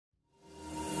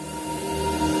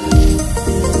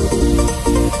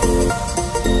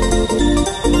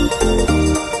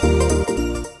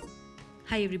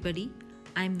everybody,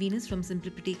 I'm Venus from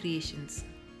SimplyPretty Creations.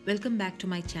 Welcome back to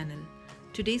my channel.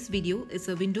 Today's video is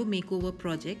a window makeover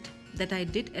project that I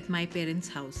did at my parents'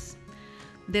 house.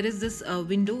 There is this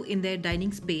window in their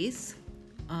dining space.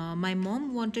 My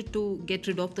mom wanted to get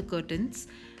rid of the curtains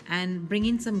and bring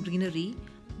in some greenery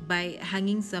by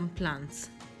hanging some plants.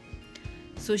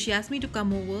 So she asked me to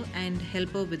come over and help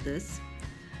her with this.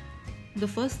 The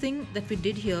first thing that we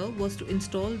did here was to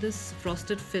install this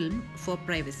frosted film for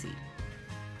privacy.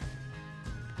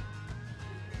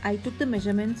 I took the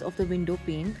measurements of the window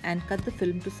pane and cut the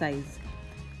film to size.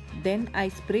 Then I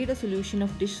sprayed a solution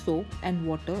of dish soap and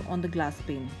water on the glass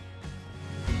pane.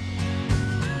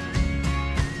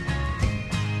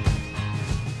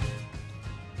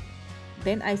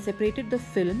 Then I separated the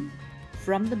film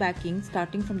from the backing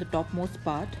starting from the topmost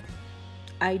part.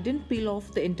 I didn't peel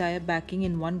off the entire backing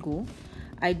in one go.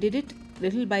 I did it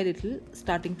little by little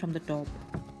starting from the top.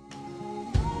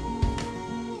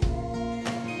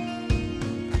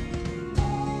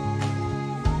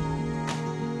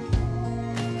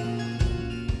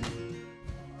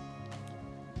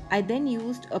 I then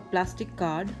used a plastic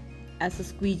card as a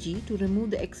squeegee to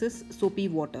remove the excess soapy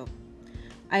water.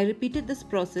 I repeated this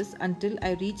process until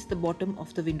I reached the bottom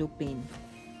of the window pane.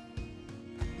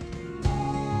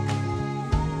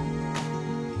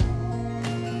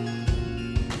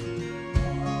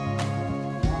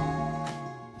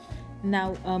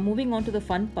 Now moving on to the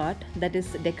fun part, that is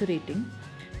decorating.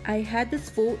 I had this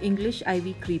faux English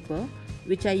ivy creeper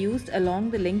which I used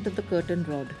along the length of the curtain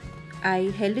rod.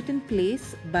 I held it in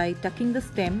place by tucking the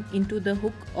stem into the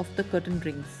hook of the curtain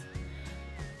rings.